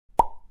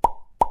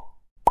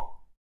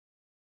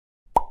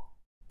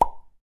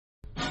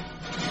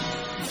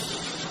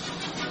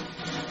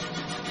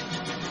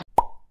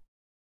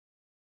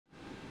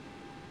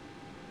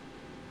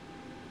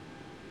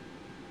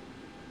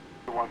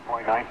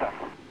1.97.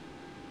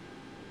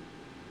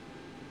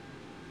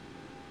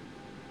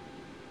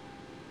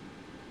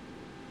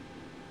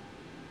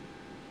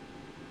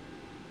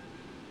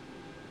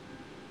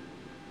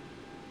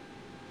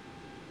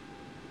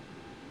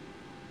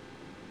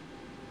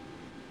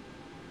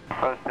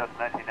 Post Delta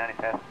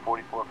 1990, fast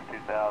 44 for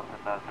 2000,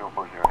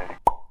 040 heading.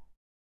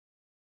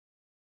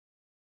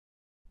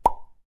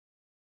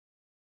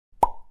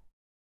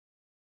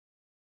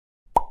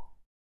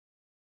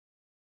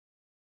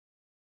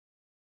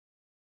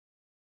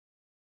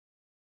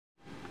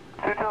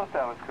 Two Delta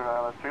Tower, Scoot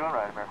ILS 31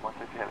 right, American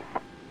 160 heavy.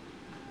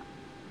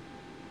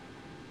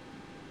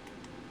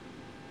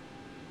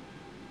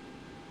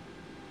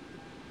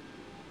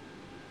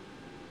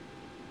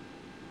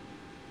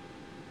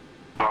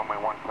 Runway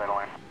 1, clear to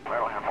land. Clear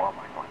to land, 4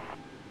 Mike 1.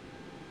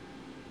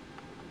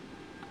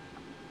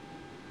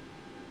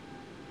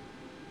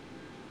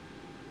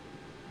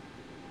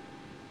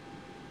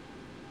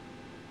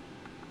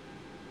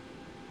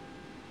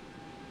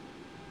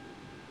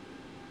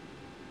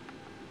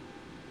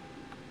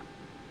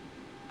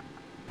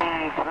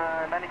 It's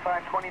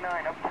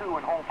 9529 up 2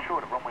 and hold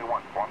short of runway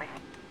 1 for me.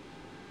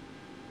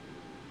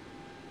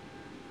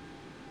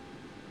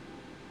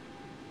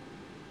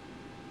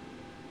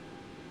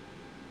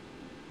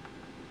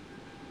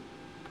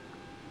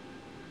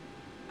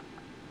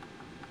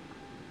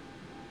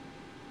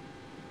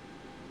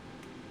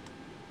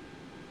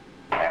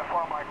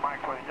 F4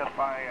 Mike 20 just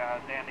by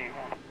Dandy.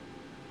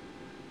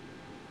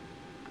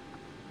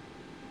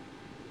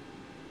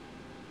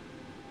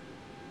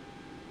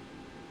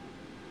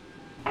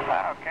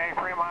 Okay,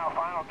 3 mile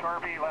final,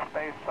 Turby, left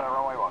base,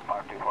 runway 1,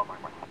 524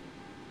 Mike 1.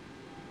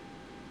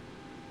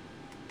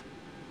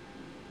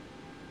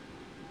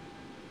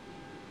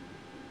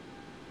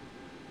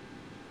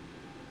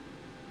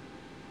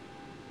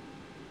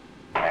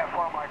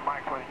 F4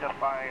 Mike 20 just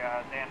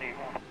by Dandy.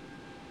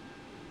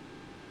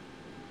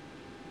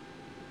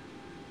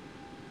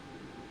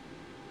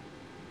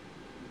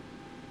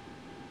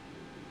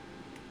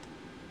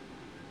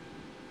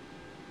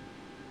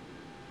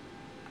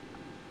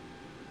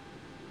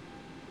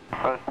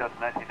 Post Delta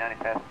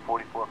 1990, fast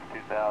 44 for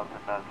 2000,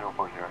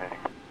 040 heading.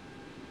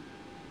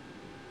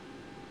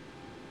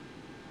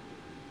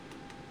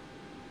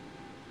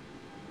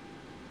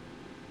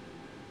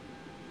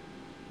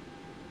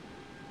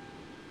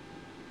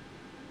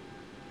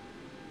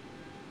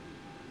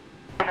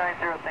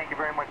 Thank you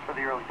very much for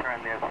the early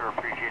turn there, sir.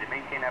 Appreciate it.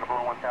 Maintain that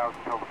below 1000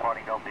 until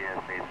departing Delta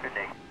airspace. Good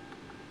day.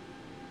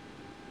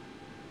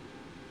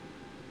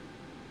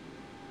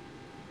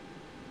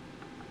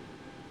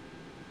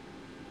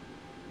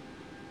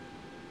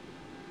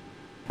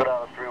 Scoot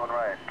ILS 31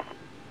 right.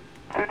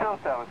 Two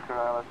Delta Tower, Scoot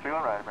ILS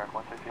 31 right, American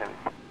 160 heavy.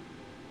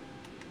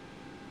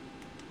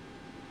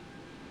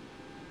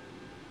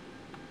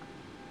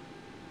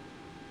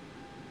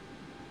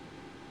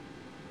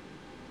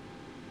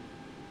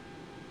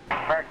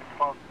 American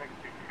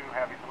 1262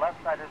 Heavy. The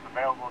left side is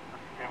available.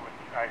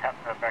 I have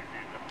to affect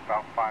you just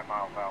about 5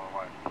 miles out of the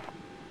way.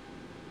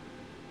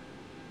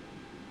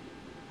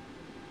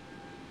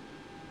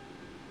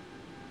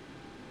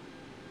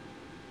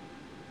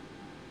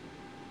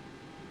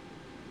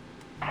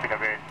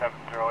 CWA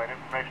 708.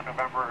 Information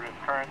November is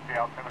current. The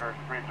altimeter is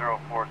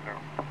 3040.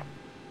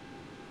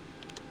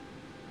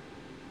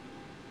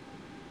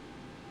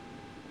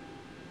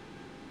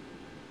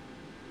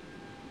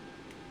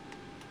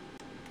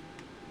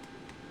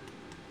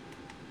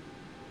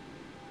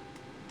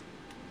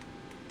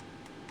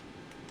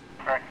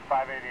 American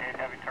 588,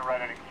 heavy turn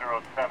right heading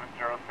 070,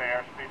 say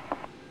airspeed.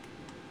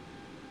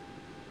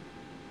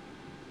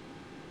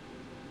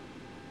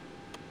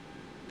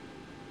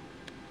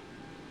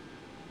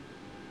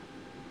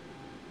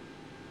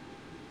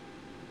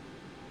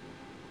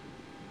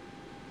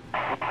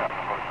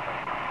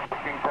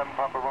 King 7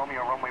 Papa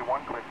Romeo, runway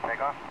 1, clear to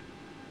take off.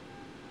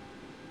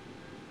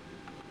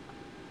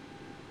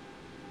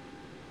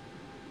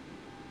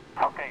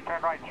 Okay,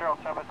 turn right 070,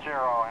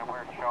 and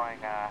we're showing,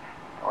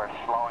 we're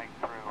slowing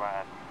through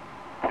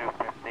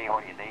 250.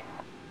 What do you need?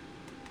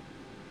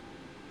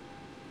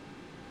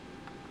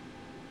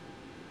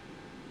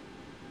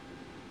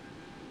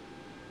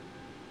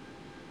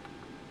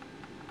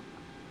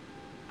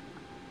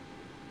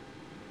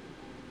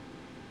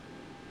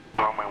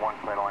 Runway 1,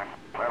 clear to land.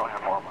 Clear to land,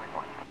 4 Mike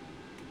 1.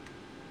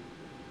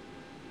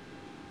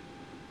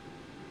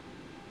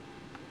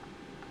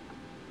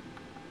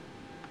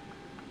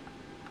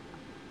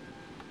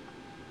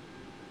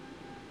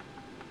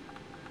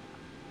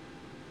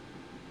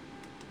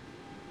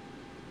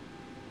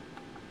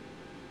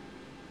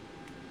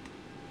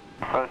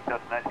 Post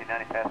Delta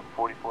 1990, fast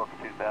 44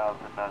 for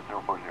 2000,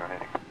 040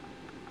 heading.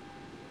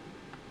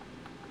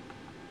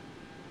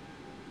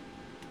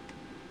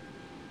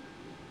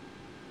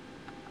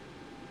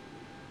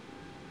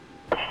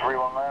 Push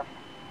 31 left.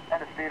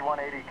 And speed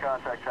 180,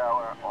 contact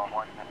tower on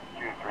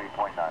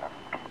 123.9.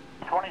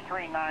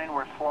 23.9,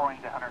 we're slowing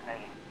to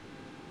 180.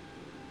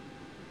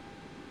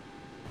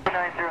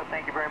 290,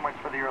 thank you very much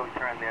for the early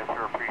turn there,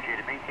 sir. Appreciate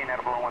it. Maintain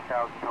that below 1000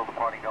 until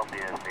departing Delta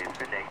airspace.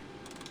 Good day.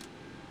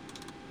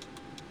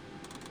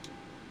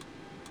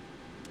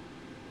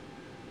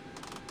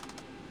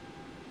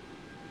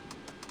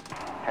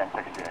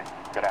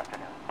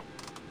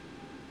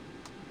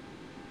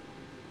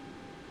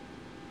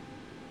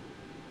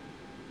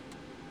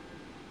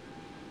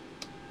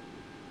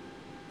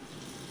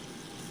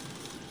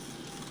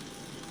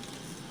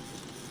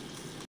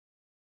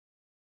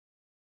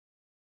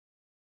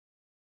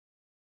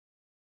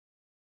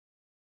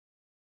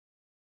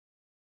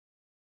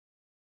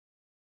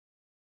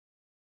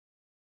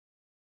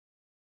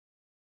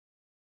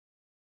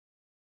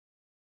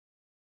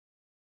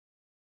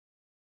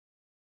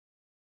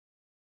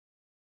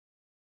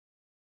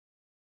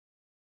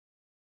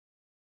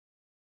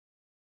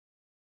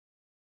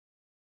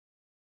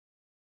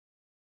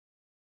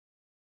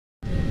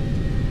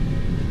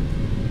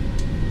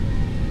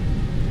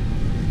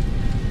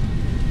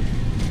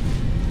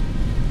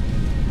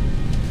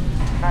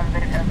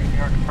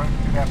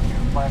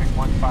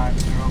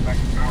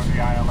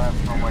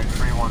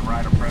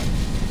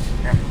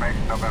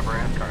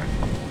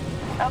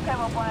 Okay,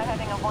 we'll fly a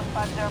heading of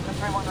 150 for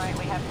 31 right.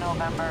 We have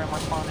November and we're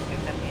flowing to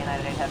 250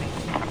 United 8 Heavy.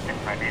 Okay,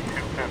 I need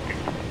 250.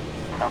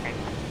 Okay.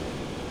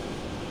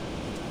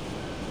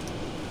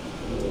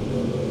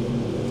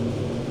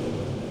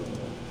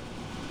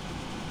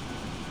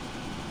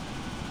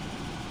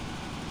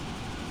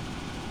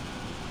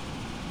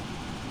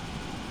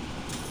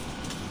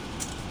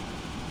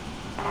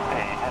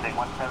 Okay, heading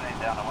 178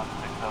 down to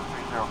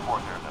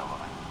 1603040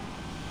 Delta.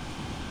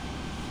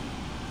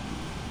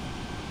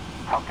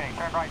 Okay,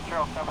 turn right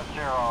 070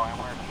 and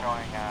we're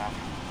showing,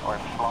 we're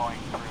slowing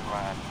through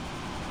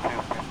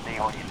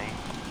 250. What do you need?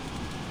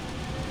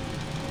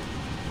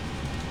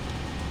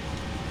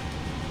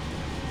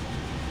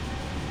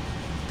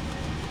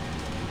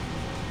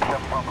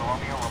 7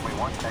 Romeo, runway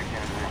 1, taxi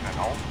into position and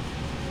hold.